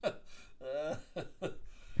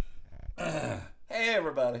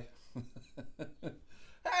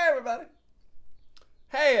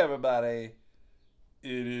everybody.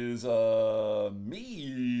 It is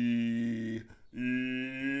me.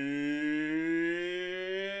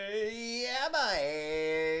 Yeah,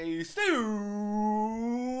 boy. Stu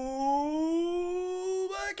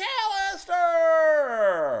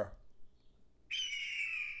McAllister.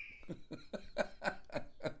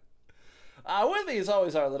 With me, as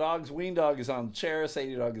always, are the dogs. Ween Dog is on the chair.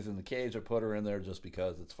 Sadie Dog is in the cage. I put her in there just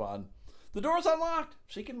because it's fun. The door's unlocked.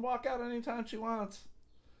 She can walk out anytime she wants.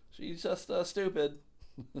 She's just stupid.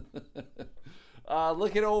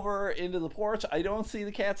 Looking over into the porch, I don't see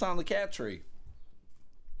the cats on the cat tree.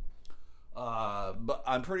 But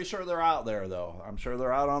I'm pretty sure they're out there, though. I'm sure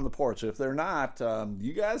they're out on the porch. If they're not,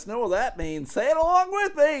 you guys know what that means. Say it along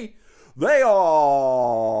with me. They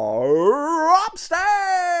are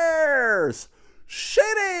upstairs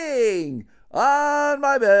shitting on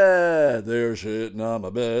my bed. They're shitting on my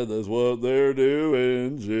bed. That's what they're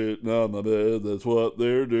doing. Shitting on my bed. That's what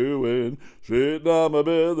they're doing. Shitting on my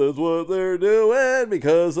bed. That's what they're doing.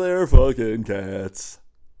 Because they're fucking cats.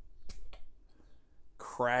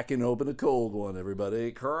 Cracking open a cold one,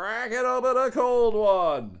 everybody. Cracking open a cold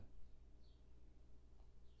one.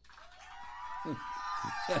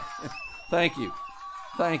 Thank you.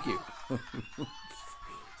 Thank you.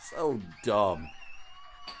 So dumb.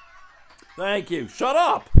 Thank you. Shut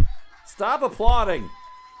up. Stop applauding.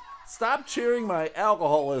 Stop cheering my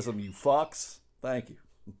alcoholism, you fucks. Thank you.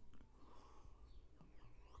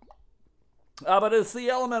 But it's the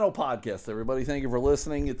Elemental Podcast, everybody. Thank you for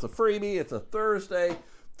listening. It's a freebie. It's a Thursday.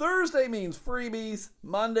 Thursday means freebies.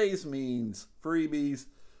 Mondays means freebies.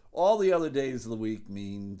 All the other days of the week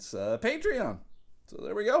means Patreon. So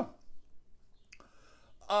there we go.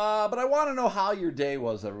 But I want to know how your day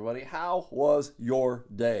was, everybody. How was your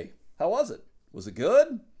day? How was it? Was it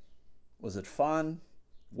good? Was it fun?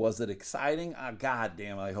 Was it exciting? God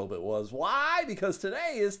damn, I hope it was. Why? Because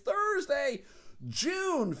today is Thursday,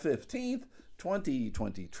 June 15th,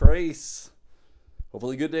 2020. Trace.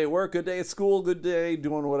 Hopefully good day at work, good day at school, good day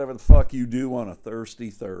doing whatever the fuck you do on a thirsty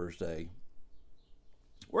Thursday.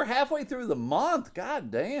 We're halfway through the month. God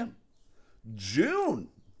damn. June.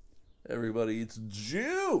 Everybody, it's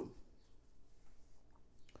June.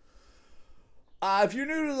 If you're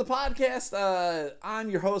new to the podcast, I'm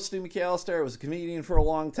your host, Stu McAllister. I was a comedian for a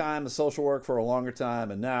long time, a social work for a longer time,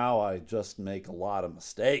 and now I just make a lot of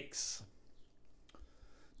mistakes.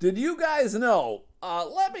 Did you guys know?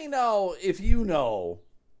 Let me know if you know.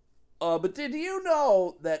 But did you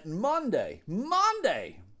know that Monday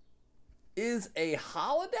is a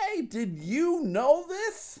holiday? Did you know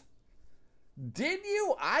this? Did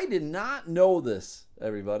you? I did not know this,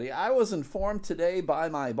 everybody. I was informed today by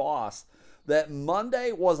my boss that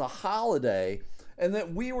Monday was a holiday and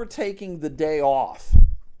that we were taking the day off.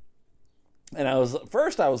 And I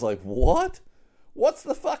was like, what? What's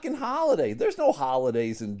the fucking holiday? There's no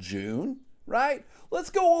holidays in June, right? Let's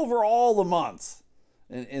go over all the months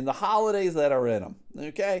and the holidays that are in them,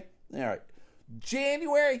 okay? All right.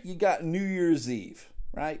 January, you got New Year's Eve,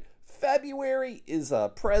 right? February is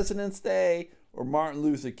President's Day or Martin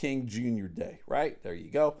Luther King Jr. Day, right? There you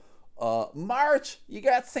go. March, you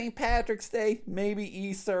got St. Patrick's Day, maybe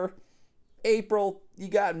Easter. April, you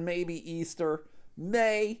got maybe Easter.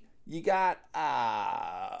 May, you got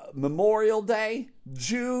Memorial Day.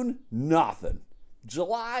 June, nothing.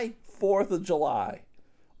 July, 4th of July.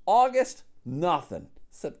 August, nothing.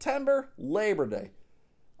 September, Labor Day.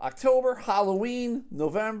 October, Halloween.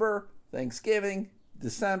 November, Thanksgiving.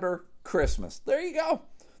 December, Christmas. There you go.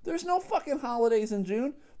 There's no fucking holidays in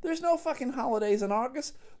June. There's no fucking holidays in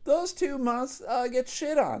August. Those 2 months get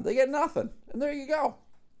shit on. They get nothing. And there you go.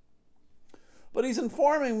 But he's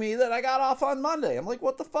informing me that I got off on Monday. I'm like,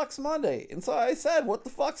 what the fuck's Monday? And so I said, what the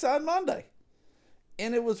fuck's on Monday?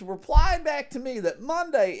 And it was replied back to me that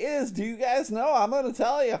Monday is, do you guys know? I'm going to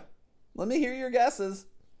tell you. Let me hear your guesses.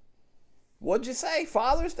 What'd you say?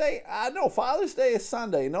 Father's Day? No, Father's Day is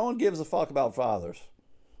Sunday. No one gives a fuck about fathers.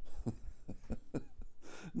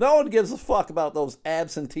 No one gives a fuck about those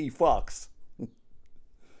absentee fucks.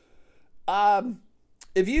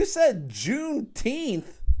 If you said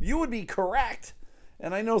Juneteenth, you would be correct.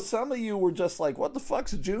 And I know some of you were just like, what the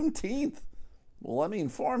fuck's Juneteenth? Well, let me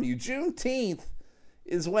inform you. Juneteenth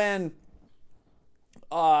is when,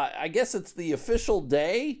 I guess it's the official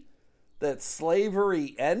day that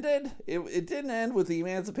slavery ended. It didn't end with the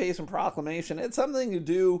Emancipation Proclamation. It had something to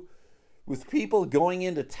do with people going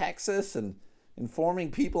into Texas and informing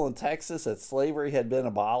people in Texas that slavery had been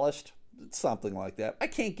abolished. It's something like that. I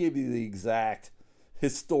can't give you the exact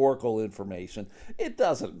historical information. It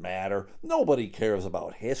doesn't matter. Nobody cares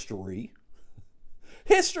about history.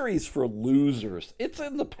 History's for losers. It's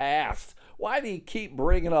in the past. Why do you keep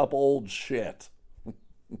bringing up old shit?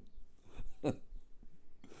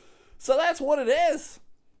 So that's what it is.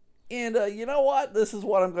 And you know what? This is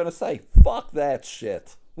what I'm going to say. Fuck that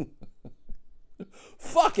shit.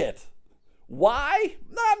 Fuck it. Why?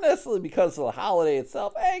 Not necessarily because of the holiday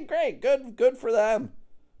itself. Hey, great. Good for them.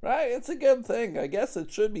 Right? It's a good thing. I guess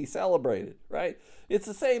it should be celebrated. Right? It's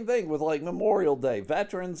the same thing with like Memorial Day.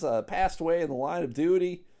 Veterans passed away in the line of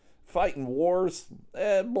duty, fighting wars.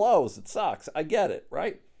 It blows. It sucks. I get it.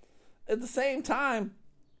 Right? At the same time,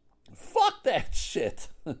 fuck that shit.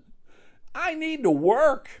 I need to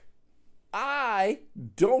work. I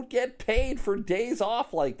don't get paid for days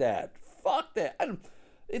off like that. Fuck that.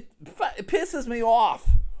 It pisses me off.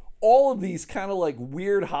 All of these kind of like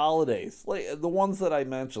weird holidays, like the ones that I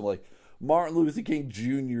mentioned, like Martin Luther King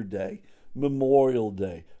Jr. Day, Memorial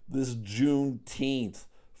Day, this Juneteenth,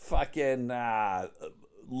 fucking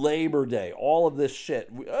Labor Day, all of this shit.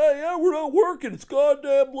 Yeah, we're not working. It's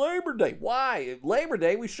goddamn Labor Day. Why? Labor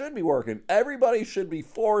Day, we should be working. Everybody should be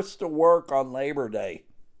forced to work on Labor Day.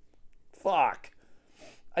 Fuck.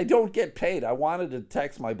 I don't get paid. I wanted to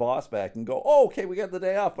text my boss back and go, oh, okay, we got the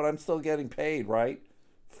day off, but I'm still getting paid, right?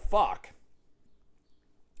 Fuck.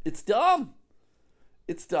 It's dumb.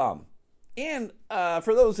 It's dumb. And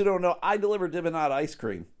for those who don't know, I deliver Dippin' Dot ice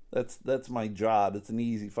cream. That's my job. It's an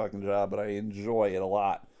easy fucking job, but I enjoy it a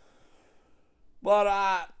lot.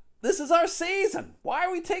 But this is our season. Why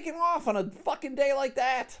are we taking off on a fucking day like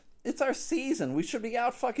that? It's our season. We should be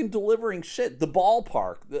out fucking delivering shit. The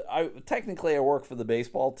ballpark. Technically, I work for the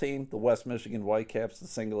baseball team, the West Michigan Whitecaps, the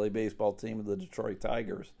single A baseball team of the Detroit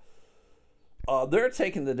Tigers. They're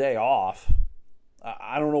taking the day off.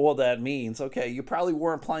 I don't know what that means. Okay, you probably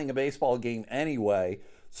weren't playing a baseball game anyway,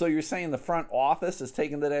 so you're saying the front office is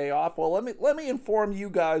taking the day off? Well, let me inform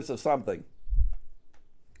you guys of something.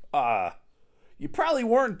 You probably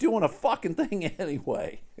weren't doing a fucking thing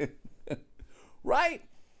anyway. Right?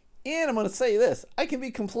 And I'm going to say this. I can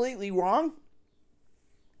be completely wrong.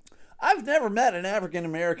 I've never met an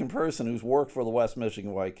African-American person who's worked for the West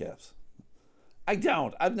Michigan Whitecaps. I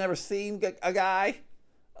don't. I've never seen a guy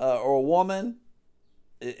or a woman.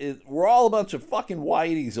 We're all a bunch of fucking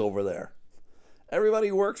whiteys over there. Everybody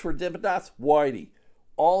who works for Dippin' Dots, whitey.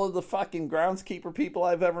 All of the fucking groundskeeper people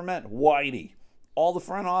I've ever met, whitey. All the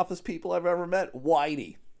front office people I've ever met,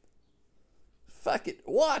 whitey. Fuck it.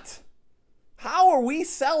 What? How are we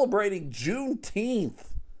celebrating Juneteenth?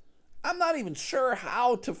 I'm not even sure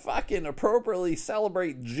how to fucking appropriately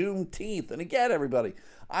celebrate Juneteenth. And again, everybody,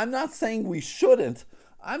 I'm not saying we shouldn't.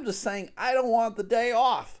 I'm just saying I don't want the day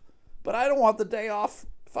off. But I don't want the day off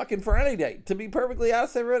fucking for any day. To be perfectly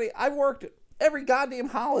honest, everybody, I've worked every goddamn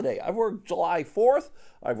holiday. I've worked July 4th.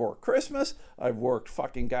 I've worked Christmas. I've worked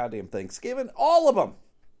fucking goddamn Thanksgiving. All of them.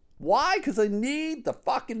 Why? Because I need the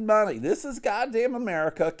fucking money. This is goddamn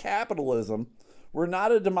America, capitalism. We're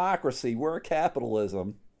not a democracy. We're a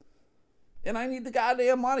capitalism. And I need the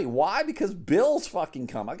goddamn money. Why? Because bills fucking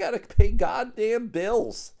come. I got to pay goddamn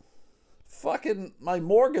bills. Fucking my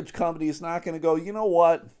mortgage company is not going to go, you know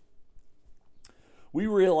what? We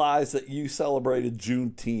realize that you celebrated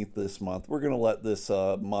Juneteenth this month. We're going to let this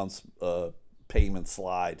month's payment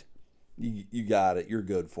slide. You got it. You're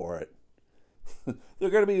good for it. They're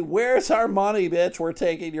going to be, where's our money, bitch? We're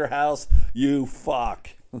taking your house. You fuck.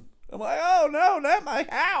 I'm like, oh, no, not my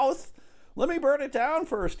house. Let me burn it down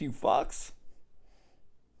first, you fucks.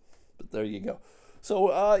 But there you go.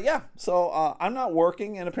 So, yeah. So, I'm not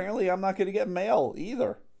working, and apparently I'm not going to get mail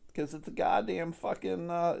either. Because it's a goddamn fucking,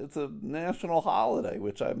 it's a national holiday,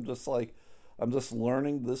 which I'm just like, I'm just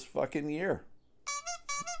learning this fucking year.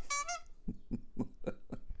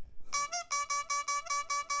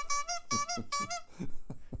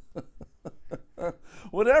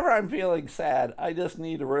 Whenever I'm feeling sad, I just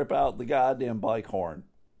need to rip out the goddamn bike horn.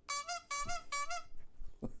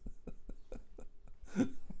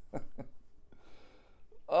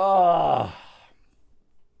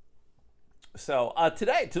 So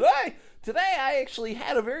today I actually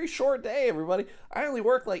had a very short day, everybody. I only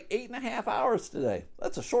worked like 8.5 hours today.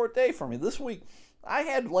 That's a short day for me. This week I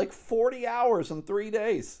had like 40 hours in 3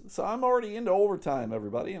 days. So I'm already into overtime,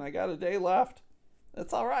 everybody, and I got a day left.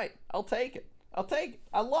 That's all right. I'll take it.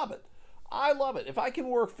 I love it. If I can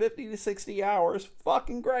work 50 to 60 hours,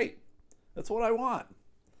 fucking great. That's what I want.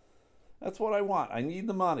 I need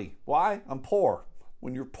the money. Why? I'm poor.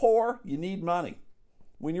 When you're poor, you need money.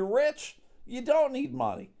 When you're rich, you don't need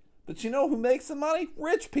money. But you know who makes the money?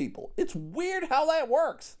 Rich people. It's weird how that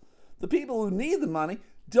works. The people who need the money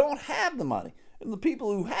don't have the money. And the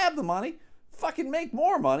people who have the money fucking make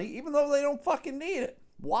more money even though they don't fucking need it.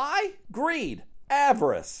 Why? Greed.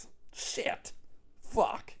 Avarice. Shit.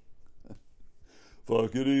 Fuck.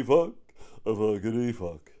 Fuckity fuck. A fuckity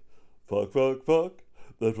fuck. Fuck, fuck, fuck.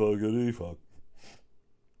 That fuckity fuck.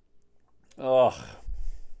 Ugh.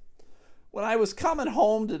 When I was coming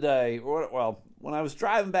home today, well, when I was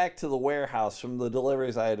driving back to the warehouse from the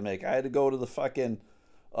deliveries I had to make, I had to go to the fucking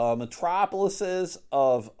metropolises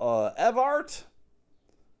of Evart,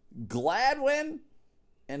 Gladwin,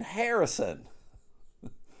 and Harrison.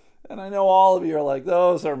 And I know all of you are like,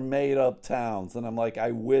 those are made up towns. And I'm like,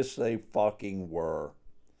 I wish they fucking were.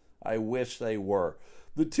 I wish they were.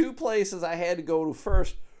 The two places I had to go to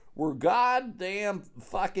first were goddamn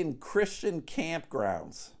fucking Christian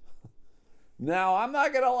campgrounds. Now, I'm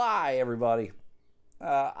not going to lie, everybody.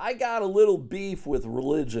 I got a little beef with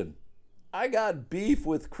religion. I got beef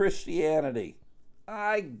with Christianity.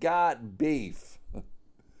 I got beef.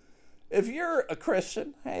 If you're a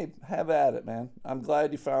Christian, hey, have at it, man. I'm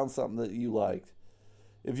glad you found something that you liked.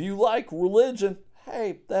 If you like religion,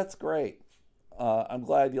 hey, that's great. I'm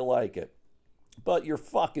glad you like it. But you're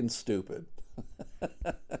fucking stupid.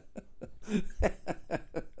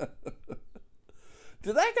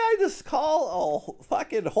 Did that guy just call a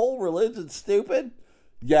fucking whole religion stupid?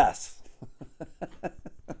 Yes.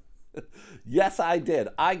 Yes, I did.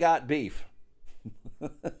 I got beef.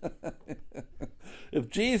 If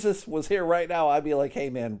Jesus was here right now, I'd be like, hey,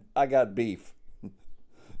 man, I got beef.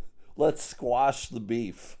 Let's squash the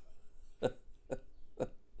beef.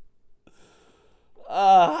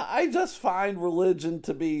 I just find religion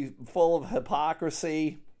to be full of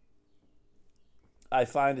hypocrisy. I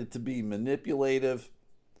find it to be manipulative.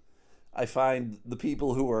 I find the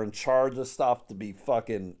people who are in charge of stuff to be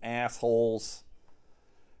fucking assholes.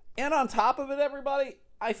 And on top of it, everybody,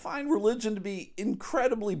 I find religion to be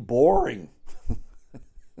incredibly boring.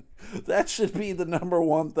 That should be the number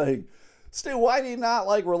one thing. Stu, why do you not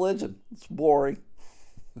like religion? It's boring.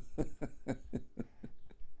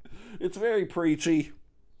 It's very preachy.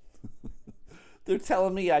 They're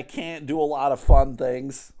telling me I can't do a lot of fun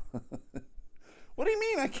things. What do you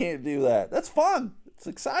mean I can't do that? That's fun. It's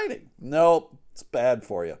exciting. Nope, it's bad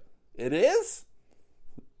for you. It is?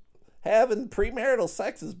 Having premarital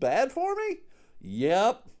sex is bad for me?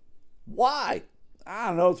 Yep. Why? I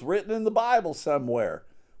don't know. It's written in the Bible somewhere.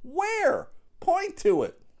 Where? Point to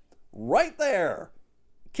it. Right there.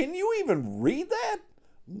 Can you even read that?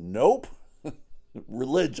 Nope.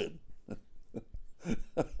 Religion.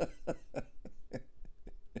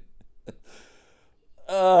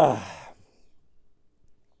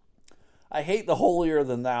 I hate the holier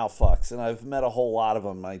than thou fucks, and I've met a whole lot of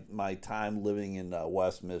them my time living in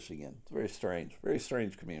West Michigan. It's very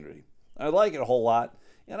strange community. I like it a whole lot,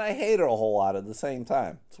 and I hate it a whole lot at the same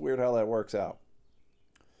time. It's weird how that works out.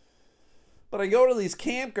 But I go to these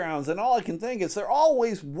campgrounds, and all I can think is they're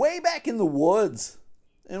always way back in the woods.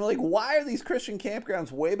 And like, why are these Christian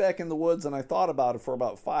campgrounds way back in the woods? And I thought about it for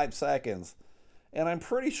about 5 seconds. And I'm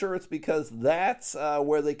pretty sure it's because that's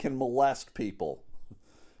where they can molest people.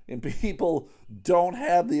 And people don't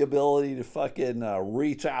have the ability to fucking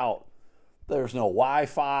reach out. There's no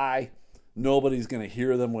Wi-Fi. Nobody's going to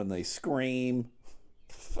hear them when they scream.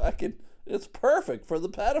 Fucking, it's perfect for the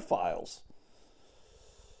pedophiles.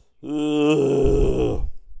 Ugh.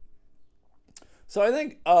 So I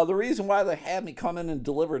think the reason why they had me come in and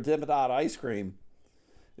deliver Dippin' Dot ice cream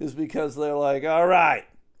is because they're like, all right,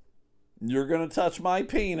 you're going to touch my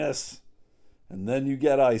penis, and then you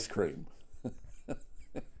get ice cream.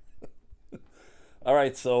 All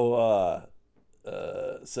right, so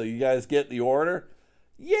you guys get the order?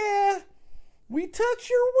 Yeah, we touch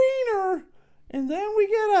your wiener, and then we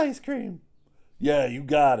get ice cream. Yeah, you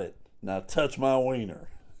got it. Now touch my wiener.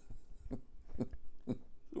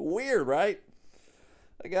 Weird, right?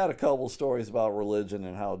 I got a couple stories about religion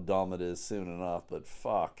and how dumb it is soon enough, but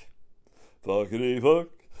fuck. Fuckity fuck.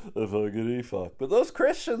 Fuckity fuck. But those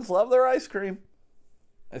Christians love their ice cream.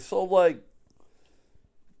 I sold like,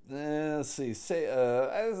 let's see,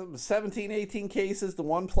 17, 18 cases to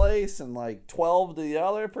one place and like 12 to the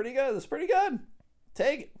other. Pretty good. That's pretty good.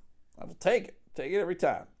 Take it. I will take it. Take it every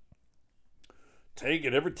time. Take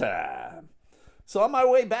it every time. So on my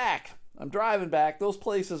way back, I'm driving back. Those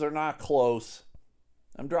places are not close.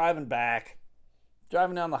 I'm driving back,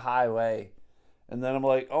 driving down the highway, and then I'm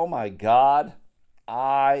like, oh my God,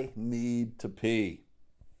 I need to pee.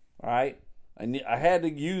 All right? I had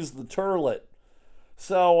to use the toilet.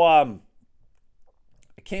 So I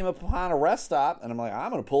came upon a rest stop, and I'm like,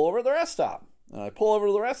 I'm going to pull over to the rest stop. And I pull over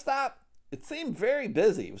to the rest stop. It seemed very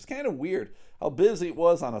busy. It was kind of weird how busy it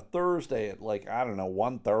was on a Thursday at like, I don't know,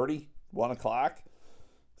 1:30, 1 o'clock.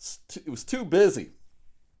 It was too busy.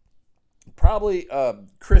 Probably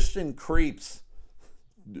Christian creeps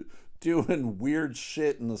doing weird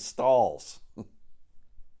shit in the stalls.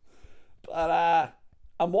 But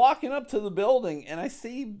I'm walking up to the building and I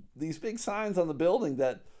see these big signs on the building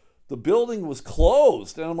that the building was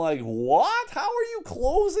closed. And I'm like, what? How are you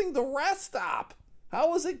closing the rest stop?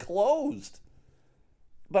 How is it closed?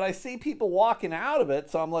 But I see people walking out of it,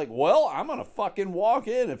 so I'm like, well, I'm going to fucking walk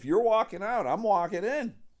in. If you're walking out, I'm walking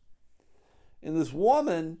in. And this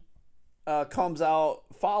woman comes out,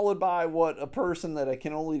 followed by a person that I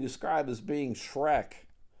can only describe as being Shrek.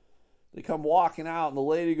 They come walking out, and the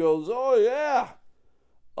lady goes, oh, yeah,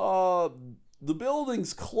 the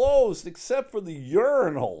building's closed except for the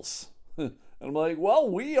urinals. And I'm like, well,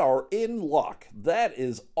 we are in luck. That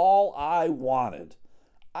is all I wanted.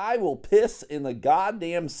 I will piss in the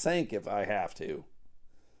goddamn sink if I have to.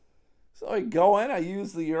 So I go in, I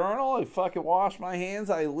use the urinal, I fucking wash my hands,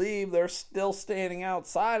 I leave. They're still standing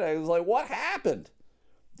outside. I was like, what happened?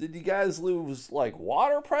 Did you guys lose, like,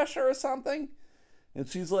 water pressure or something? And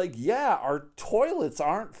she's like, yeah, our toilets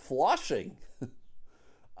aren't flushing.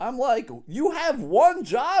 I'm like, you have one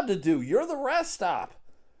job to do. You're the rest stop.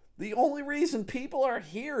 The only reason people are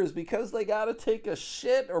here is because they got to take a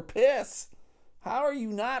shit or piss. How are you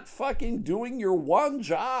not fucking doing your one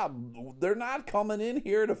job? They're not coming in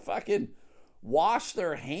here to fucking wash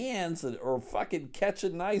their hands or fucking catch a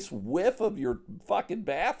nice whiff of your fucking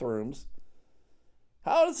bathrooms.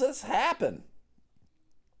 How does this happen?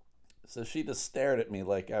 So she just stared at me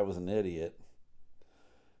like I was an idiot.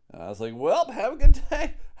 And I was like, well, have a good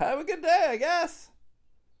day. Have a good day, I guess.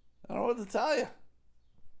 I don't know what to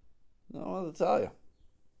tell you.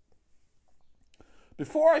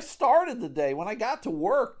 Before I started the day, when I got to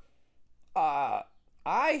work, I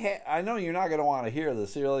know you're not going to want to hear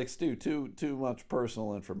this. You're like, Stu, too much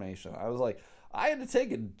personal information. I was like, I had to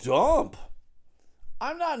take a dump.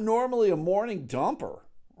 I'm not normally a morning dumper,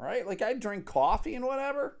 right? Like, I drink coffee and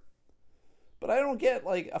whatever, but I don't get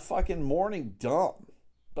like a fucking morning dump.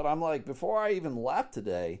 But I'm like, before I even left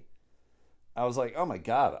today, I was like, oh my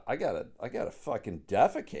God, I gotta fucking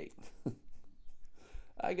defecate.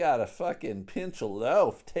 I gotta fucking pinch a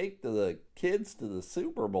loaf, take the kids to the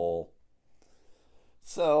Super Bowl.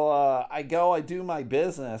 So I do my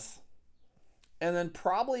business, and then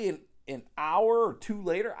probably an hour or two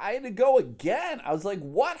later, I had to go again. I was like,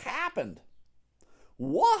 what happened?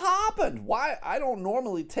 What happened? Why? I don't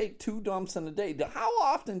normally take 2 dumps in a day. How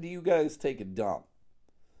often do you guys take a dump?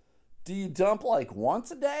 Do you dump like once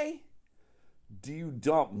a day? Do you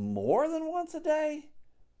dump more than once a day?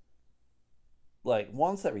 Like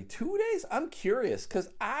once every 2 days? I'm curious because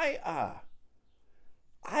I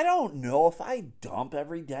don't know if I dump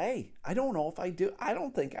every day. I don't know if I do. I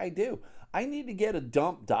don't think I do. I need to get a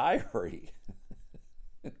dump diary.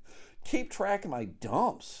 Keep track of my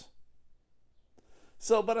dumps.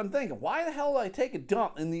 So, but I'm thinking, why the hell did I take a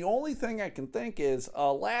dump? And the only thing I can think is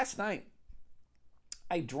last night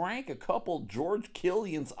I drank a couple George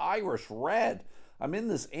Killian's Irish Red. I'm in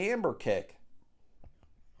this amber kick.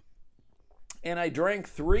 And I drank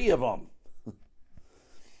 3 of them.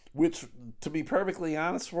 Which, to be perfectly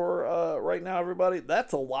honest for right now, everybody,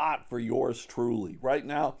 that's a lot for yours truly. Right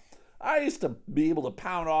now, I used to be able to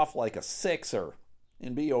pound off like a 6er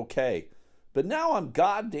and be okay. But now I'm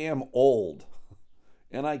goddamn old.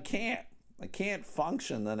 And I can't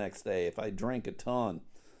function the next day if I drink a ton.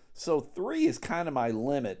 So 3 is kind of my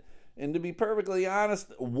limit. And to be perfectly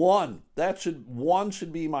honest, 1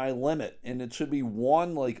 should be my limit. And it should be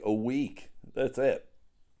 1 like a week. That's it.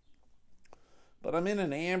 But I'm in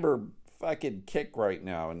an amber fucking kick right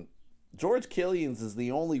now. And George Killian's is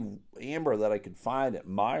the only amber that I could find at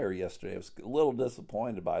Meijer yesterday. I was a little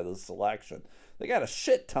disappointed by the selection. They got a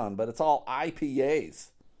shit ton, but it's all IPAs.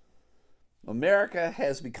 America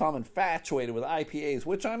has become infatuated with IPAs,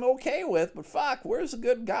 which I'm okay with, but fuck, where's the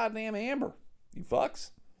good goddamn amber? You fucks.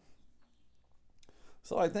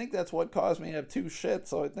 So I think that's what caused me to have 2 shits.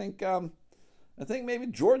 So I think maybe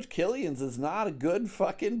George Killian's is not a good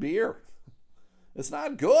fucking beer. It's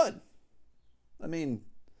not good. I mean,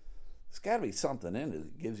 there's got to be something in it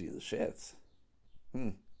that gives you the shits.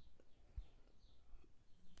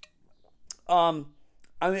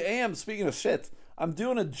 Speaking of shits, I'm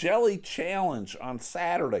doing a jelly challenge on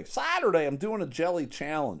Saturday. I'm doing a jelly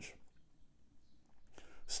challenge.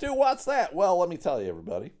 Stu, what's that? Well, let me tell you,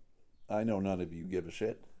 everybody. I know none of you give a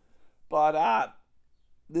shit. But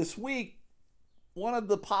this week, one of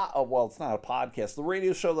the it's not a podcast. The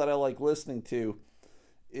radio show that I like listening to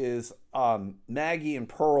is Maggie and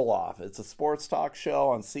Perloff. It's a sports talk show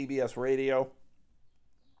on CBS Radio.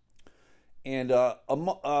 And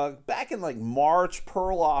back in like March,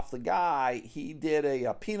 Perloff, the guy, he did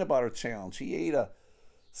a peanut butter challenge. He ate a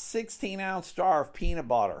 16-ounce jar of peanut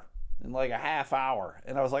butter in like a half hour.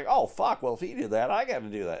 And I was like, oh, fuck, well, if he did that, I got to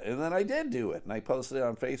do that. And then I did do it. And I posted it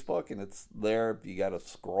on Facebook, and it's there. You got to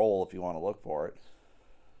scroll if you want to look for it.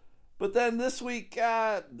 But then this week,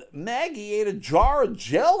 Maggie ate a jar of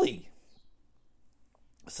jelly.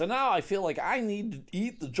 So now I feel like I need to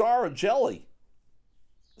eat the jar of jelly.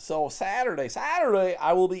 So Saturday,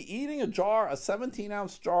 I will be eating a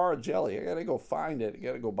 17-ounce jar of jelly. I got to go find it. I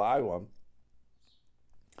got to go buy one.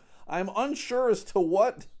 I'm unsure as to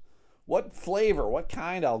what flavor, what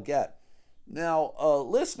kind I'll get. Now,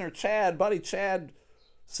 listener Chad, buddy Chad,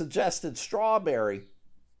 suggested strawberry.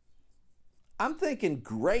 I'm thinking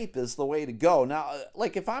grape is the way to go. Now,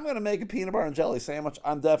 like if I'm going to make a peanut butter and jelly sandwich,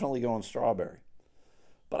 I'm definitely going strawberry.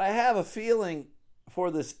 But I have a feeling for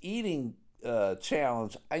this eating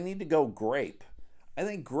challenge, I need to go grape. I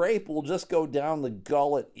think grape will just go down the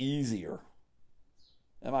gullet easier.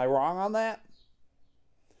 Am I wrong on that?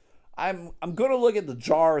 I'm going to look at the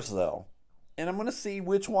jars, though, and I'm going to see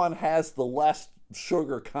which one has the less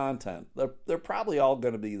sugar content. They're probably all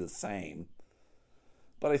going to be the same.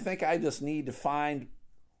 But I think I just need to find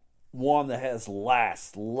one that has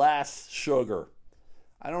less sugar.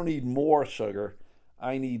 I don't need more sugar.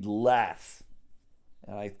 I need less.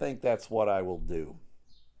 And I think that's what I will do.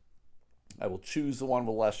 I will choose the one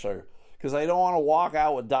with less sugar. Because I don't want to walk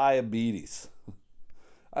out with diabetes.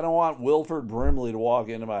 I don't want Wilford Brimley to walk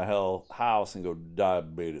into my house and go,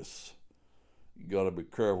 diabetes. You got to be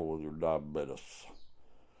careful with your diabetes.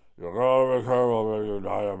 You got to be careful with your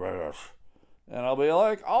diabetes. And I'll be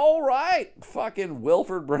like, all right, fucking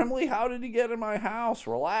Wilford Brimley, how did he get in my house?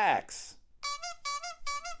 Relax.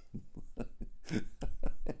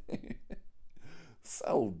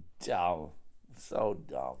 So dumb. So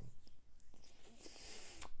dumb.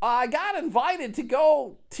 I got invited to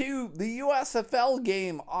go to the USFL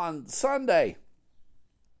game on Sunday.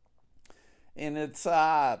 And it's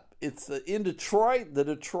in Detroit,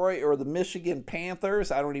 the Michigan Panthers.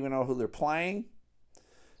 I don't even know who they're playing.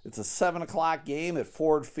 It's a 7 o'clock game at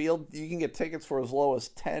Ford Field. You can get tickets for as low as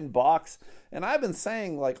 $10. And I've been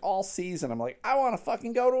saying like all season, I'm like, I want to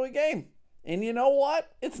fucking go to a game. And you know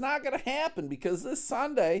what? It's not going to happen because this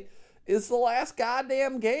Sunday is the last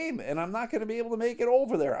goddamn game. And I'm not going to be able to make it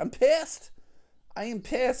over there. I'm pissed. I am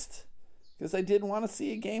pissed because I didn't want to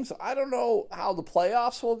see a game. So I don't know how the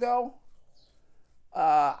playoffs will go.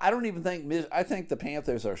 I don't even think, I think the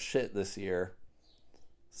Panthers are shit this year.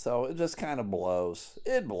 So it just kind of blows.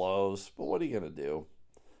 It blows, but what are you going to do?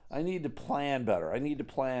 I need to plan better. I need to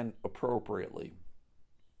plan appropriately.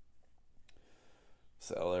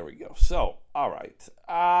 So there we go. So, all right.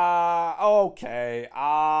 Okay.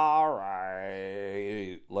 All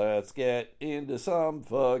right. Let's get into some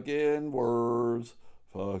fucking words.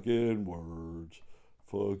 Fucking words.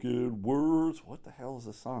 Fucking words. What the hell is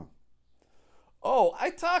this song? Oh, I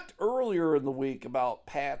talked earlier in the week about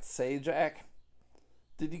Pat Sajak.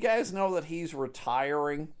 Did you guys know that he's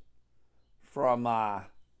retiring from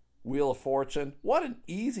Wheel of Fortune? What an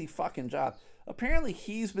easy fucking job. Apparently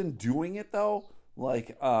he's been doing it, though,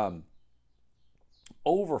 like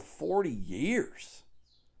over 40 years.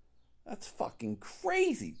 That's fucking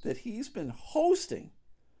crazy that he's been hosting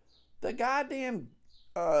the goddamn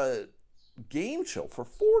game show for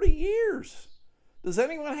 40 years. Does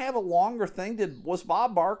anyone have a longer thing? Was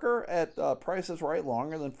Bob Barker at Price is Right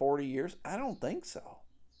longer than 40 years? I don't think so.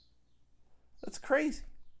 That's crazy.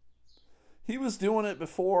 He was doing it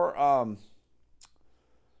before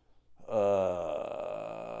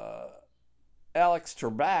Alex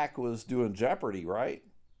Trebek was doing Jeopardy, right?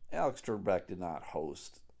 Alex Trebek did not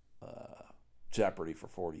host Jeopardy for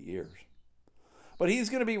 40 years. But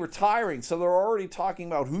he's going to be retiring, so they're already talking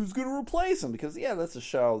about who's going to replace him because, yeah, that's a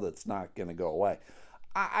show that's not going to go away.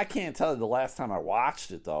 I can't tell you the last time I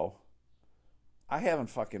watched it, though. I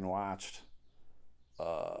haven't fucking watched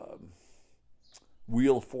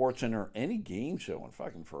Wheel of Fortune or any game show in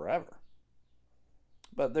fucking forever.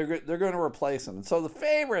 But they're going to replace him. And so the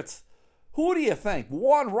favorites, who do you think?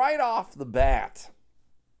 One right off the bat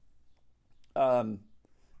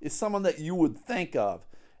is someone that you would think of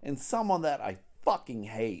and someone that I fucking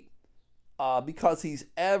hate because he's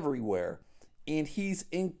everywhere and he's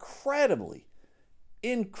incredibly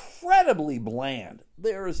bland.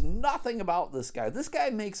 There is nothing about this guy. This guy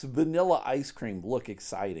makes vanilla ice cream look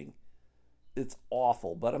exciting. It's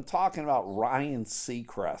awful, but I'm talking about Ryan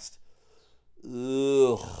Seacrest.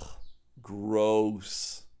 Ugh,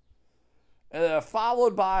 gross.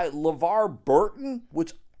 Followed by LeVar Burton,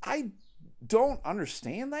 which I don't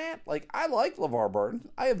understand that. Like, I like LeVar Burton.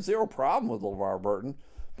 I have zero problem with LeVar Burton.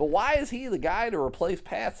 But why is he the guy to replace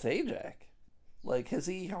Pat Sajak? Like, has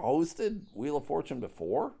he hosted Wheel of Fortune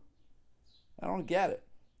before? I don't get it.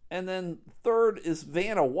 And then third is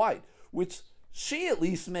Vanna White, which she at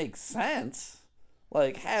least makes sense.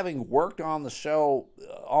 Like, having worked on the show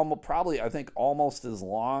almost, probably, I think, almost as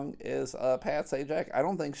long as Pat Sajak, I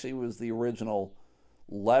don't think she was the original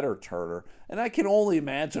letter turner. And I can only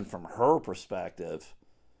imagine from her perspective,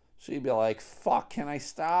 she'd be like, fuck, can I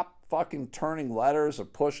stop fucking turning letters or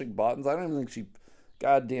pushing buttons? I don't even think she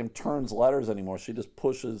goddamn turns letters anymore. She just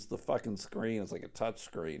pushes the fucking screen. It's like a touch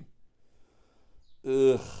screen.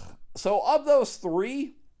 Ugh. So of those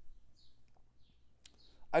three,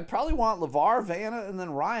 I'd probably want LeVar, Vanna, and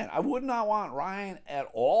then Ryan. I would not want Ryan at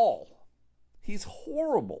all. He's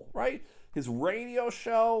horrible, right? His radio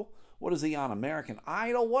show, what is he on, American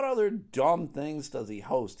Idol? What other dumb things does he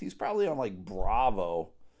host? He's probably on like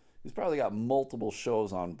Bravo. He's probably got multiple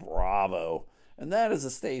shows on Bravo. And that is a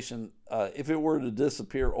station, if it were to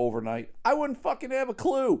disappear overnight, I wouldn't fucking have a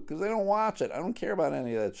clue because they don't watch it. I don't care about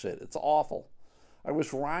any of that shit. It's awful. I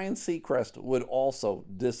wish Ryan Seacrest would also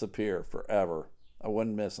disappear forever. I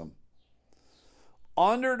wouldn't miss him.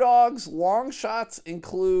 Underdogs, long shots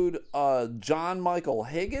include John Michael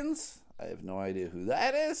Higgins. I have no idea who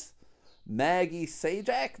that is. Maggie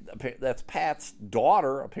Sajak, that's Pat's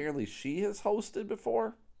daughter. Apparently she has hosted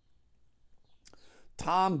before.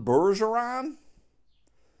 Tom Bergeron,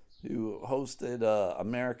 who hosted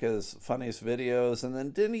America's Funniest Videos. And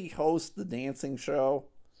then didn't he host The Dancing Show?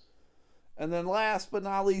 And then last but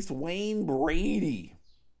not least, Wayne Brady.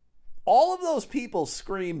 All of those people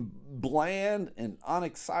scream bland and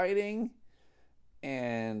unexciting,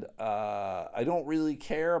 and I don't really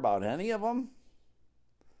care about any of them.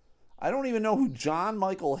 I don't even know who John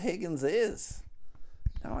Michael Higgins is.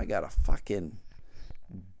 Now I gotta fucking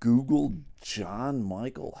Google John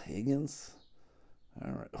Michael Higgins.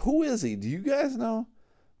 All right, who is he? Do you guys know?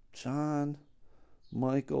 John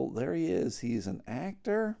Michael, there he is. He's an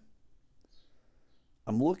actor.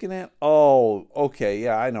 I'm looking at, oh, okay,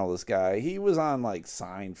 yeah, I know this guy. He was on, like,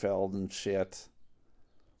 Seinfeld and shit.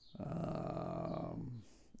 I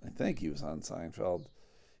think he was on Seinfeld.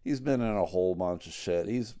 He's been in a whole bunch of shit.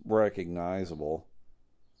 He's recognizable.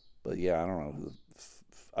 But, yeah, I don't know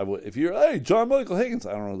who if you're, hey, John Michael Higgins,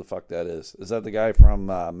 I don't know who the fuck that is. Is that the guy from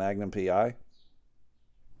Magnum P.I.?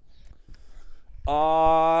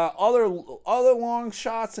 Other long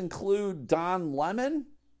shots include Don Lemon.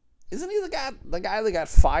 Isn't he the guy that got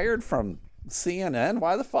fired from CNN?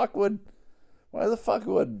 Why the fuck would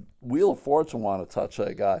Wheel of Fortune want to touch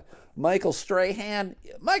that guy? Michael Strahan.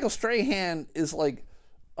 Michael Strahan is like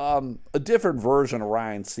a different version of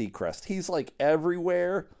Ryan Seacrest. He's like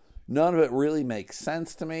everywhere. None of it really makes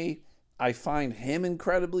sense to me. I find him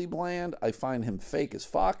incredibly bland. I find him fake as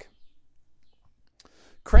fuck.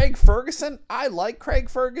 Craig Ferguson. I like Craig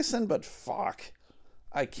Ferguson, but fuck,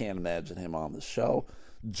 I can't imagine him on the show.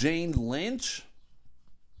 Jane Lynch.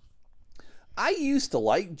 I used to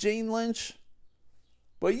like Jane Lynch,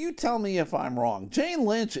 but you tell me if I'm wrong. Jane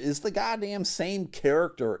Lynch is the goddamn same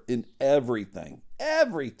character in everything.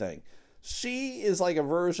 Everything. She is like a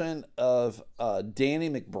version of Danny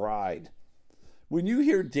McBride. When you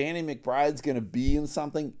hear Danny McBride's going to be in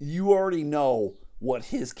something, you already know what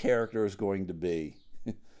his character is going to be.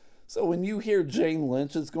 So when you hear Jane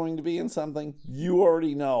Lynch is going to be in something, you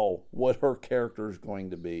already know what her character is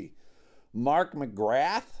going to be. Mark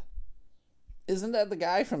McGrath? Isn't that the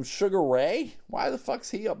guy from Sugar Ray? Why the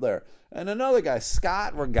fuck's he up there? And another guy,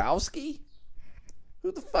 Scott Rogowski?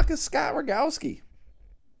 Who the fuck is Scott Rogowski?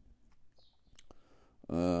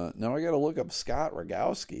 Now I gotta look up Scott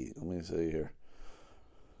Rogowski. Let me see here.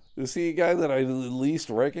 Is he a guy that I at least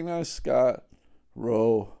recognize? Scott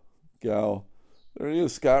Rogowski. There he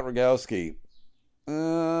is, Scott Rogowski.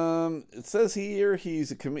 It says here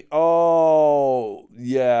he's a oh,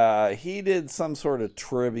 yeah. He did some sort of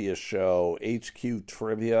trivia show, HQ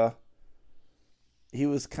Trivia. He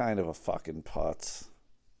was kind of a fucking putz.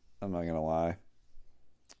 I'm not going to lie.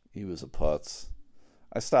 He was a putz.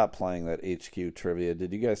 I stopped playing that HQ Trivia.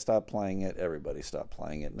 Did you guys stop playing it? Everybody stopped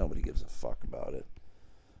playing it. Nobody gives a fuck about it.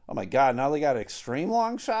 Oh my God, now they got extreme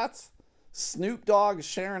long shots? Snoop Dogg,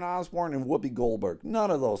 Sharon Osbourne, and Whoopi Goldberg. None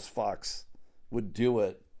of those fucks would do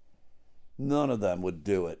it. None of them would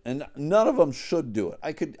do it. And none of them should do it.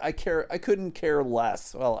 I couldn't care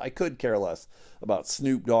less. Well, I could care less about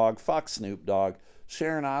Snoop Dogg. Fuck Snoop Dogg.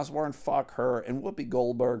 Sharon Osbourne, fuck her. And Whoopi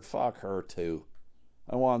Goldberg, fuck her too.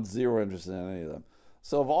 I want zero interest in any of them.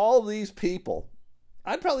 So of all of these people,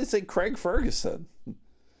 I'd probably say Craig Ferguson.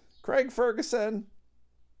 Craig Ferguson,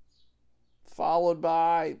 followed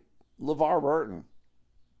by LeVar Burton,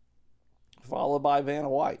 followed by Vanna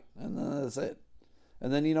White, and then that's it.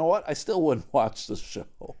 And then you know what? I still wouldn't watch the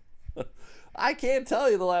show. I can't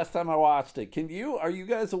tell you the last time I watched it. Can you? Are you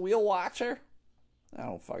guys a Wheel watcher? I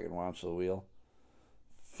don't fucking watch the Wheel.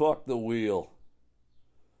 Fuck the Wheel.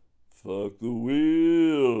 Fuck the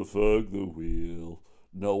Wheel. Fuck the Wheel.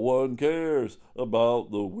 No one cares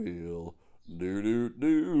about the Wheel. Do do do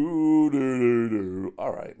do do do.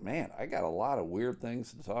 All right, man. I got a lot of weird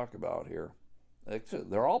things to talk about here. Actually,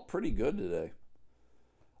 they're all pretty good today.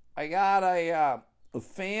 I got a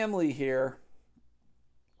family here.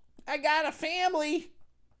 I got a family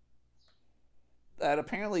that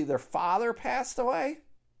apparently their father passed away.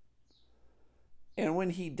 And when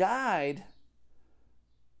he died,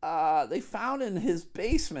 they found in his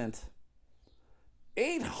basement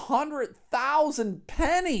 800,000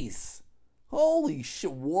 pennies. Holy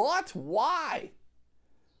shit. What? Why?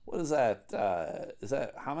 What is that? Is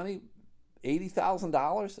that how many?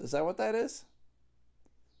 $80,000? Is that what that is?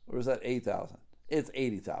 Or is that 8,000? It's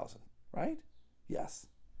 80,000, right? Yes.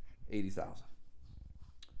 80,000.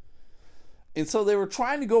 And so they were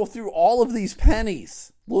trying to go through all of these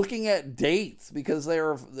pennies, looking at dates, because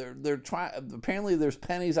they're trying. Apparently, there's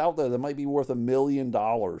pennies out there that might be worth $1 million.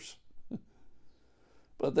 But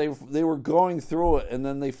they were going through it, and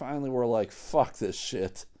then they finally were like, "Fuck this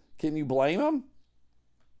shit." Can you blame them?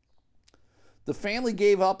 The family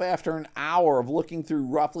gave up after an hour of looking through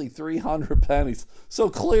roughly 300 pennies. So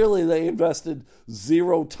clearly, they invested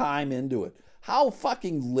zero time into it. How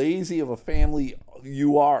fucking lazy of a family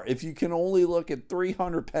you are if you can only look at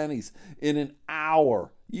 300 pennies in an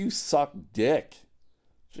hour. You suck dick.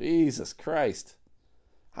 Jesus Christ.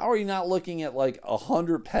 How are you not looking at like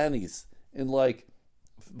 100 pennies in like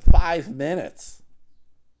 5 minutes?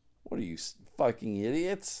 What are you, fucking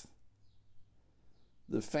idiots?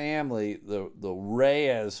 The family, the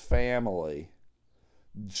Reyes family,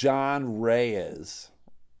 John Reyes,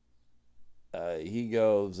 he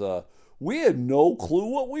goes, we had no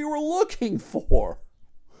clue what we were looking for.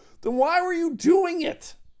 Then why were you doing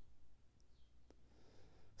it?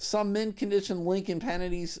 Some mint condition Lincoln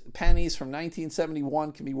pennies from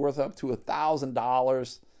 1971 can be worth up to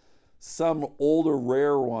 $1,000. Some older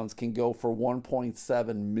rare ones can go for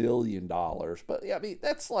 $1.7 million. But yeah,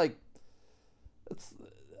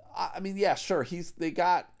 I mean, yeah, sure. They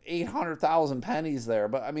got 800,000 pennies there,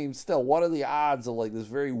 but I mean, still, what are the odds of like this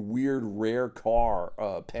very weird, rare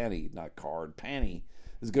penny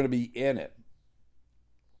is going to be in it?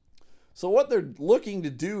 So what they're looking to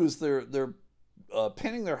do is they're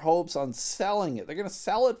pinning their hopes on selling it. They're going to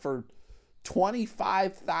sell it for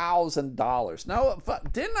 $25,000. Now,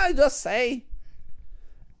 didn't I just say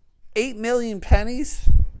 8 million pennies?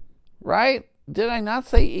 Right? Did I not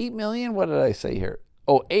say 8 million? What did I say here?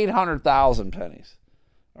 Oh, 800,000 pennies.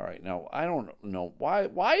 All right, now, I don't know.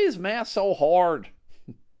 Why is math so hard?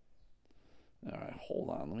 All right, hold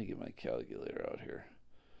on. Let me get my calculator out here.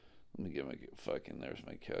 There's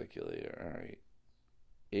my calculator. All right.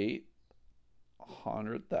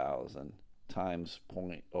 800,000 times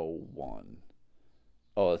 0.01.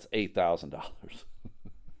 Oh, it's $8,000.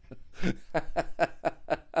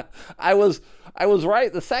 I was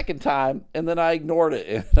right the second time, and then I ignored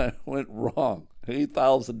it, and I went wrong.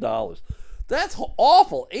 $8,000. That's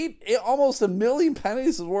awful. Almost 1 million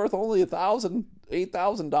pennies is worth only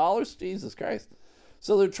 $8,000. Jesus Christ.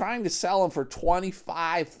 So they're trying to sell them for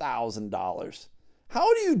 $25,000.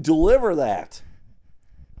 How do you deliver that?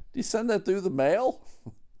 Do you send that through the mail?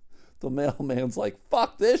 The mailman's like,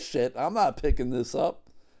 fuck this shit. I'm not picking this up.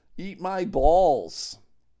 Eat my balls.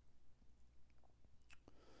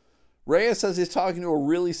 Reyes says he's talking to a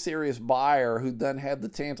really serious buyer who then had the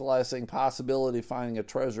tantalizing possibility of finding a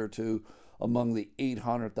treasure or two among the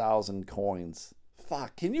 800,000 coins.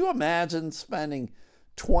 Fuck, can you imagine spending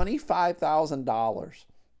 $25,000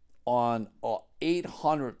 on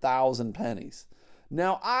 800,000 pennies?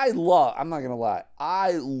 Now, I'm not going to lie,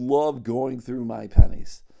 I love going through my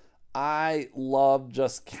pennies. I love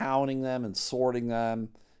just counting them and sorting them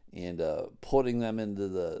and putting them into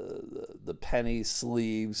the penny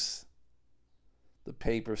sleeves, the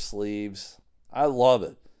paper sleeves. I love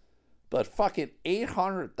it. But fucking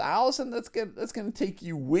 800,000, that's gonna take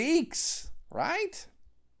you weeks, right?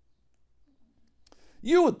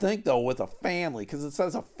 You would think, though, with a family, because it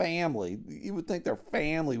says a family, you would think their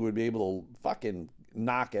family would be able to fucking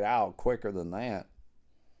knock it out quicker than that.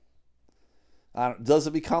 Does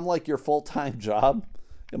it become like your full-time job?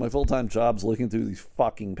 Yeah, my full-time job's looking through these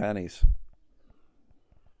fucking pennies.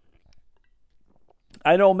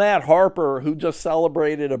 I know Matt Harper, who just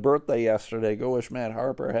celebrated a birthday yesterday. Go wish Matt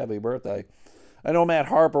Harper a happy birthday. I know Matt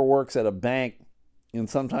Harper works at a bank, And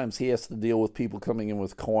sometimes he has to deal with people coming in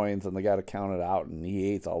with coins and they got to count it out, and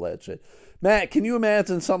he hates all that shit. Matt, can you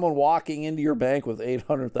imagine someone walking into your bank with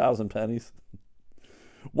 800,000 pennies?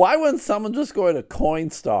 Why wouldn't someone just go to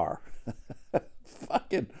Coinstar?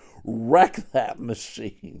 Fucking wreck that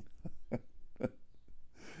machine.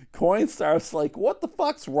 Coinstar's like, what the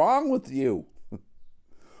fuck's wrong with you?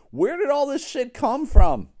 Where did all this shit come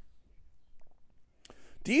from?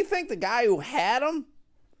 Do you think the guy who had them,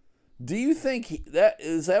 do you think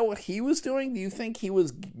is that what he was doing? Do you think he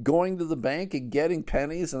was going to the bank and getting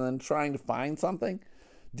pennies and then trying to find something?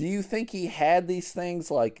 Do you think he had these things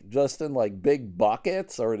like just in like big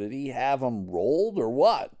buckets, or did he have them rolled, or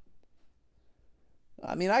what?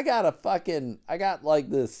 I mean, I got like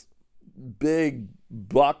this big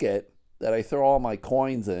bucket that I throw all my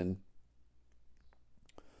coins in,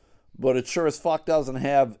 but it sure as fuck doesn't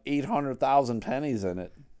have 800,000 pennies in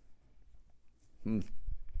it.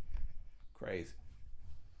 Crazy.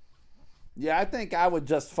 Yeah, I think I would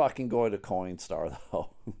just fucking go to Coinstar,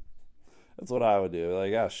 though. That's what I would do.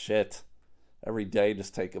 Like, oh, shit. Every day,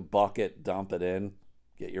 just take a bucket, dump it in,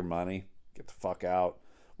 get your money, get the fuck out.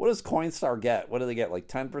 What does Coinstar get? What do they get, like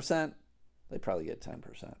 10%? They probably get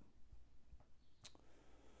 10%.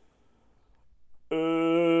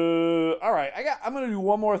 All right, I'm going to do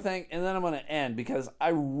one more thing, and then I'm going to end, because I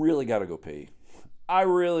really got to go pee.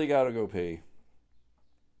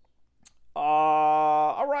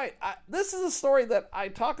 All right. This is a story that I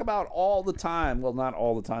talk about all the time. Well, not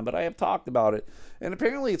all the time, but I have talked about it. And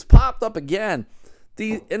apparently it's popped up again.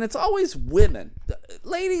 And it's always women.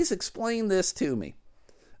 Ladies, explain this to me.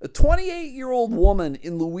 A 28-year-old woman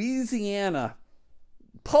in Louisiana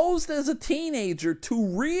posed as a teenager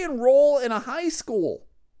to re-enroll in a high school.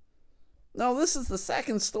 Now, this is the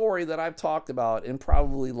second story that I've talked about in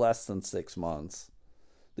probably less than 6 months.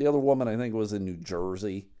 The other woman, I think, was in New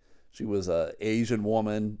Jersey. She was an Asian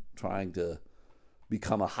woman trying to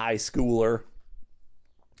become a high schooler.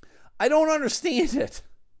 I don't understand it.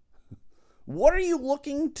 What are you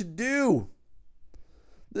looking to do?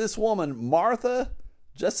 This woman, Martha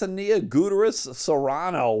Jesenia Gutierrez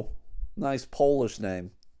Serrano, nice Polish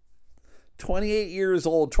name, 28 years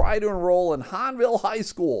old, tried to enroll in Hanville High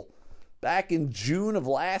School back in June of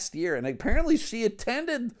last year, and apparently she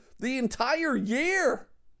attended the entire year.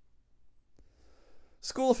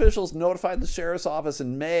 School officials notified the sheriff's office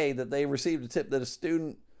in May that they received a tip that a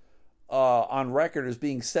student on record as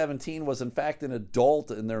being 17 was in fact an adult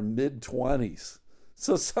in their mid-20s.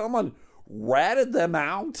 So someone ratted them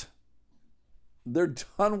out. They're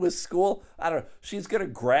done with school. I don't know. She's going to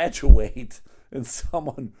graduate and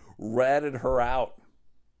someone ratted her out.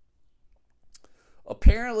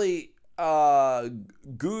 Apparently,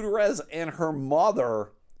 Gutierrez and her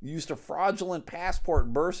mother used a fraudulent passport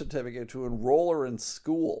and birth certificate to enroll her in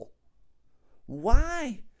school.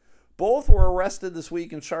 Why? Both were arrested this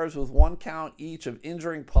week and charged with 1 count each of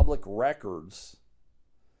injuring public records.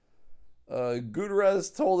 Gutierrez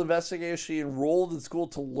told investigators she enrolled in school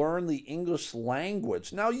to learn the English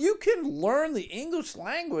language. Now, you can learn the English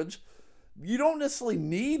language. You don't necessarily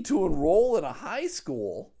need to enroll in a high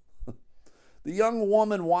school. The young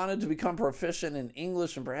woman wanted to become proficient in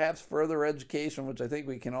English and perhaps further education, which I think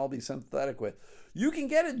we can all be sympathetic with. You can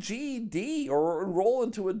get a GED or enroll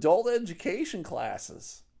into adult education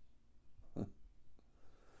classes.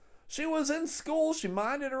 She was in school. She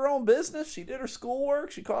minded her own business. She did her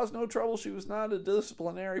schoolwork. She caused no trouble. She was not a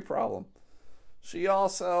disciplinary problem. She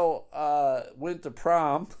also went to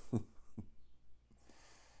prom.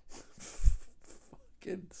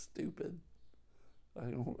 Fucking stupid.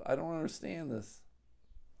 I don't understand this.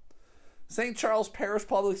 St. Charles Parish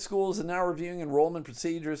Public Schools is now reviewing enrollment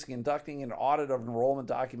procedures and conducting an audit of enrollment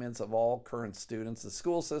documents of all current students. The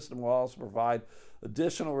school system will also provide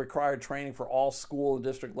additional required training for all school and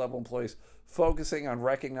district level employees, focusing on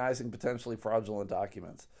recognizing potentially fraudulent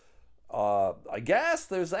documents. I guess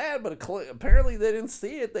there's that, but apparently they didn't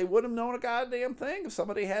see it. They wouldn't have known a goddamn thing if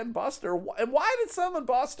somebody hadn't busted her. And why did someone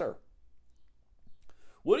bust her?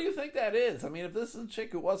 What do you think that is? I mean, if this is a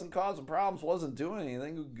chick who wasn't causing problems, wasn't doing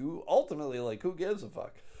anything, who ultimately, like, who gives a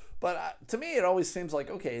fuck? But to me, it always seems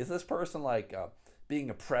like, okay, is this person, like,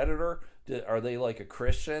 being a predator? Are they, like, a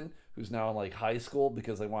Christian who's now in, like, high school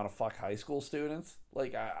because they want to fuck high school students?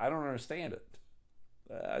 Like, I don't understand it.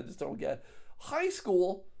 I just don't get it. High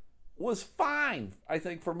school was fine, I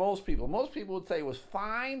think, for most people. Most people would say it was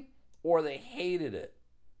fine or they hated it.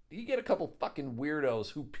 You get a couple fucking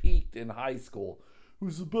weirdos who peaked in high school. It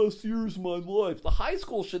was the best years of my life. The high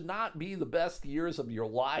school should not be the best years of your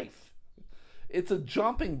life. It's a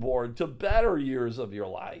jumping board to better years of your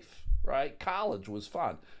life. right? College was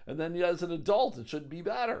fun. And then as an adult, it should be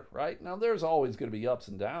better, right? Now, there's always going to be ups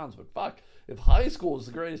and downs, but fuck, if high school is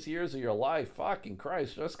the greatest years of your life, fucking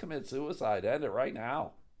Christ, just commit suicide. End it right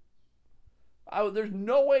now. There's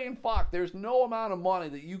no way in fuck, there's no amount of money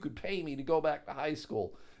that you could pay me to go back to high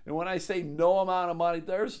school. And when I say no amount of money,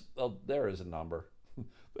 there is a number.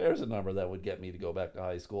 There's a number that would get me to go back to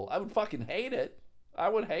high school. I would fucking hate it. I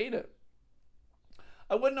would hate it.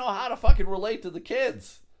 I wouldn't know how to fucking relate to the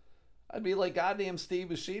kids. I'd be like goddamn Steve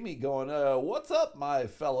Buscemi going, what's up, my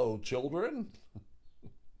fellow children?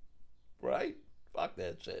 Right? Fuck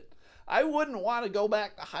that shit. I wouldn't want to go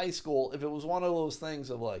back to high school if it was one of those things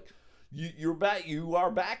of like, you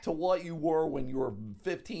are back to what you were when you were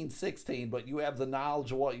 15, 16, but you have the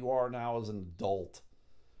knowledge of what you are now as an adult.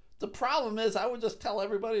 The problem is I would just tell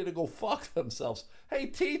everybody to go fuck themselves. Hey,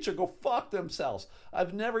 teacher, go fuck themselves.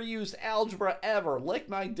 I've never used algebra ever. Lick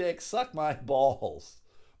my dick, suck my balls.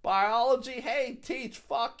 Biology, hey, teach,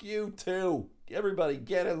 fuck you too. Everybody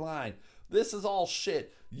get in line. This is all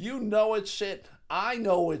shit. You know it's shit. I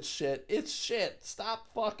know it's shit. It's shit. Stop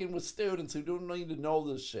fucking with students who don't need to know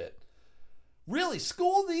this shit. Really,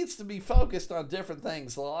 school needs to be focused on different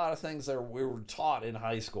things. A lot of things that we were taught in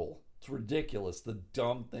high school. It's ridiculous, the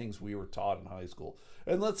dumb things we were taught in high school.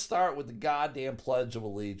 And let's start with the goddamn Pledge of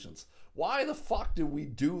Allegiance. Why the fuck do we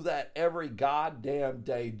do that every goddamn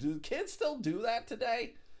day? Do kids still do that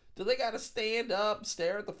today? Do they got to stand up,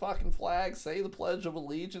 stare at the fucking flag, say the Pledge of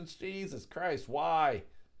Allegiance? Jesus Christ, why?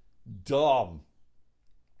 Dumb.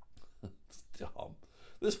 It's dumb.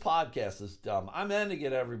 This podcast is dumb. I'm ending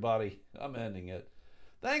it, everybody. I'm ending it.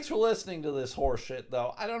 Thanks for listening to this horse shit,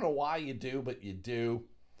 though. I don't know why you do, but you do.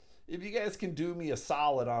 If you guys can do me a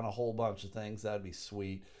solid on a whole bunch of things, that'd be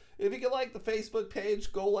sweet. If you can like the Facebook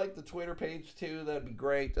page, go like the Twitter page, too. That'd be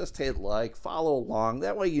great. Just hit like, follow along.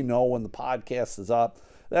 That way you know when the podcast is up.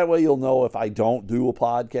 That way you'll know if I don't do a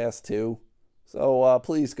podcast, too. So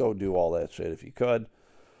please go do all that shit if you could.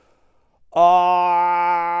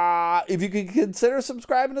 If you could consider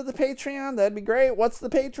subscribing to the Patreon, that'd be great. What's the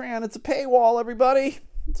Patreon? It's a paywall, everybody.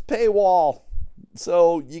 It's a paywall.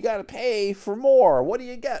 So you got to pay for more. What do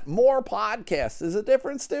you get? More podcasts. Is it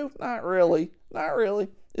different, Stu? Not really. Not really.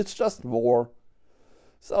 It's just more.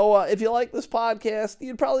 So if you like this podcast,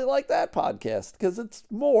 you'd probably like that podcast because it's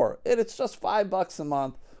more. And it's just $5 a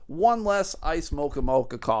month. One less iced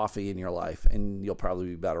mocha coffee in your life, and you'll probably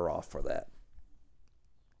be better off for that.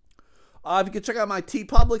 If you could check out my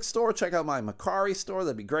TeePublic store, check out my Mercari store,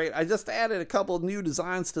 that'd be great. I just added a couple of new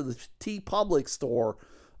designs to the TeePublic store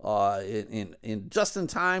just in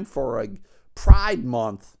time for a Pride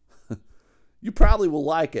Month. You probably will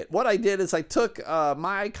like it. What I did is I took,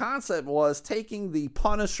 my concept was taking the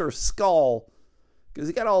Punisher skull, because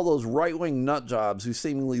you got all those right-wing nut jobs who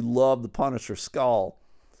seemingly love the Punisher skull.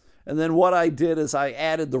 And then what I did is I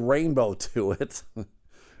added the rainbow to it.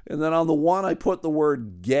 And then on the one, I put the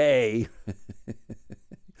word gay.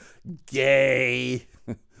 Gay.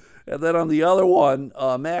 And then on the other one,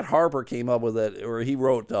 Matt Harper came up with it, or he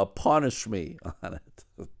wrote punish me on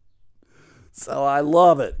it. So I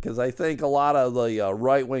love it, because I think a lot of the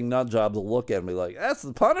right-wing nut jobs will look at me like, that's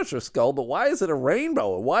the Punisher skull, but why is it a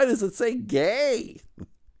rainbow? And why does it say gay?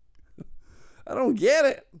 I don't get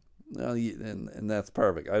it. No, and that's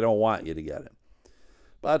perfect. I don't want you to get it.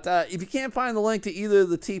 But if you can't find the link to either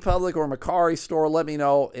the TeePublic or Mercari store, let me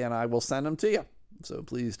know, and I will send them to you. So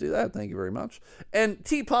please do that. Thank you very much. And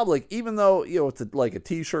TeePublic, even though it's like a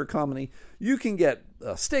T-shirt company, you can get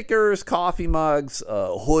stickers, coffee mugs,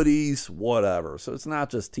 hoodies, whatever. So it's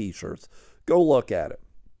not just T-shirts. Go look at it.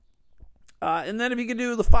 And then if you can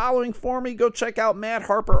do the following for me, go check out Matt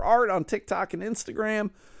Harper Art on TikTok and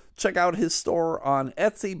Instagram. Check out his store on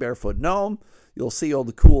Etsy, Barefoot Gnome. You'll see all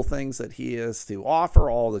the cool things that he has to offer,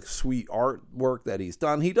 all the sweet artwork that he's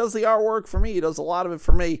done. He does the artwork for me. He does a lot of it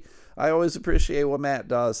for me. I always appreciate what Matt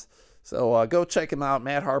does. So go check him out,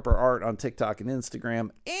 Matt Harper Art on TikTok and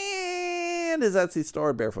Instagram. And his Etsy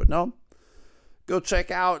store, Barefoot Gnome. Go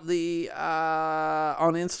check out on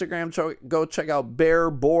Instagram, go check out Bear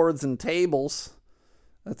Boards and Tables.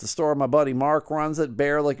 That's a store my buddy Mark runs it.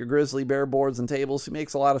 Bear like a grizzly bear boards and tables. He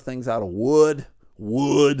makes a lot of things out of wood.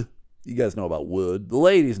 You guys know about wood. The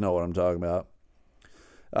ladies know what I'm talking about.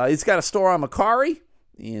 He's got a store on Mercari,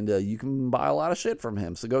 and you can buy a lot of shit from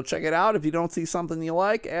him. So go check it out. If you don't see something you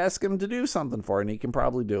like, ask him to do something for you, and he can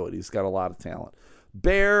probably do it. He's got a lot of talent.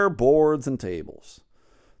 Bear Boards and Tables.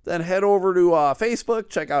 Then head over to Facebook,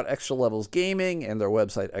 check out Extra Levels Gaming and their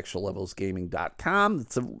website, extralevelsgaming.com.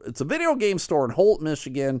 It's a video game store in Holt,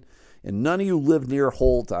 Michigan, and none of you live near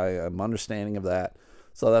Holt. I am understanding of that.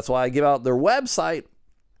 So that's why I give out their website.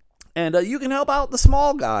 And you can help out the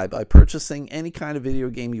small guy by purchasing any kind of video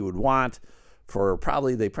game you would want for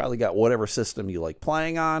they probably got whatever system you like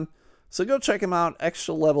playing on. So go check them out,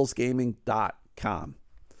 extralevelsgaming.com.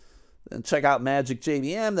 Then check out Magic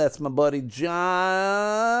JVM. That's my buddy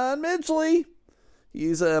John Midgley.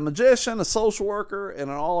 He's a magician, a social worker, and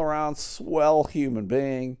an all-around swell human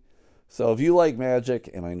being. So if you like magic,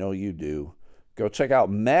 and I know you do, go check out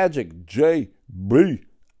Magic JVM.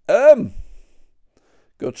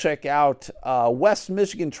 Go check out West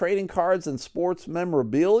Michigan Trading Cards and Sports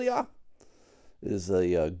Memorabilia. It is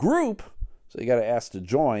a group, so you got to ask to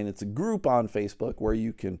join. It's a group on Facebook where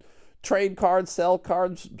you can trade cards, sell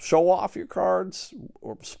cards, show off your cards,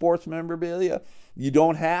 or sports memorabilia. You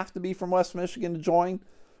don't have to be from West Michigan to join.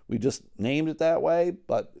 We just named it that way,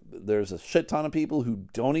 but there's a shit ton of people who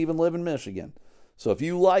don't even live in Michigan. So if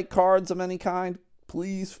you like cards of any kind,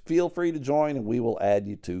 please feel free to join, and we will add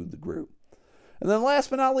you to the group. And then last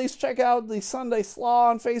but not least, check out the Sunday Slaw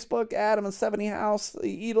on Facebook, Adam and 70 House. They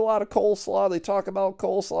eat a lot of coleslaw. They talk about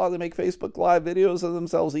coleslaw. They make Facebook Live videos of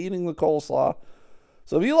themselves eating the coleslaw.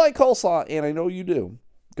 So if you like coleslaw, and I know you do,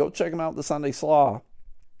 go check them out, the Sunday Slaw.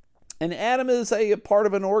 And Adam is a part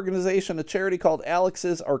of an organization, a charity called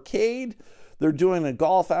Alex's Arcade. They're doing a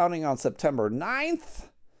golf outing on September 9th.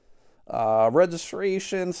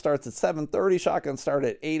 Registration starts at 7:30. Shotguns start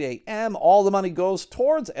at 8 a.m. All the money goes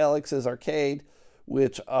towards Alex's Arcade,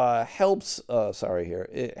 which helps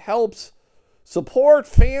support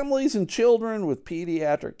families and children with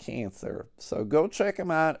pediatric cancer. So go check them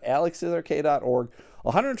out, alexsarcade.org.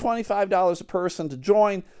 $125 a person to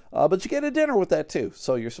join, but you get a dinner with that too.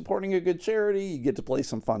 So you're supporting a good charity. You get to play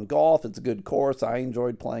some fun golf. It's a good course. I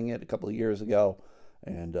enjoyed playing it a couple of years ago.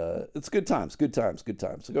 And it's good times. So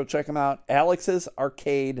go check them out,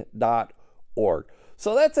 alexsarcade.org.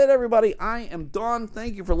 So that's it, everybody. I am done.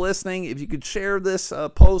 Thank you for listening. If you could share this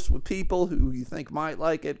post with people who you think might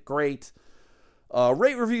like it, great.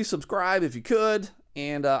 Rate, review, subscribe if you could.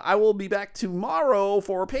 And I will be back tomorrow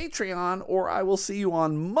for Patreon, or I will see you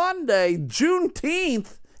on Monday,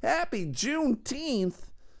 Juneteenth. Happy Juneteenth.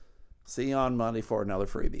 See you on Monday for another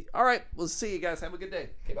freebie. All right, we'll see you guys. Have a good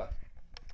day. Okay, bye.